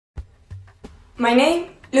My name,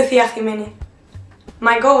 Lucia Jimenez.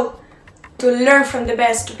 My goal, to learn from the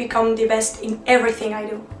best to become the best in everything I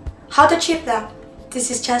do. How to achieve that? This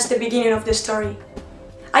is just the beginning of the story.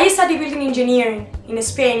 I studied building engineering in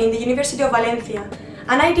Spain in the University of Valencia,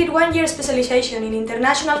 and I did 1 year specialization in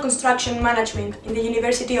international construction management in the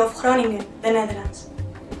University of Groningen, the Netherlands.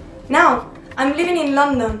 Now, I'm living in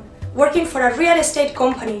London, working for a real estate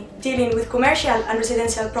company dealing with commercial and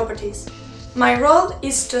residential properties. My role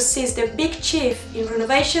is to assist the big chief in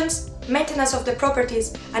renovations, maintenance of the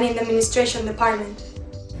properties, and in the administration department.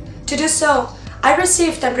 To do so, I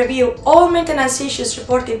received and review all maintenance issues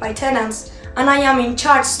reported by tenants, and I am in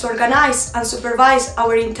charge to organize and supervise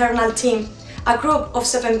our internal team, a group of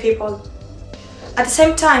 7 people. At the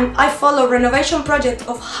same time, I follow renovation projects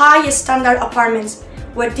of high standard apartments,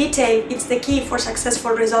 where detail is the key for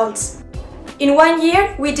successful results. In 1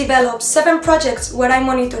 year, we developed 7 projects where I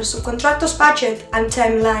monitor subcontractors' budget and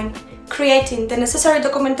timeline, creating the necessary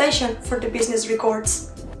documentation for the business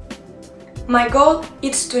records. My goal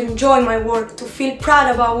is to enjoy my work, to feel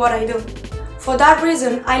proud about what I do. For that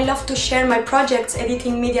reason, I love to share my projects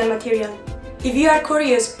editing media material. If you are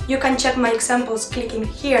curious, you can check my examples clicking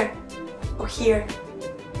here or here.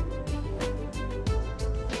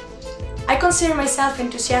 I consider myself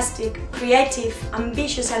enthusiastic, creative,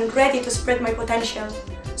 ambitious and ready to spread my potential.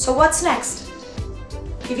 So what's next?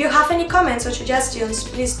 If you have any comments or suggestions,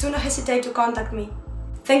 please do not hesitate to contact me.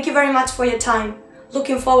 Thank you very much for your time.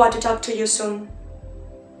 Looking forward to talk to you soon.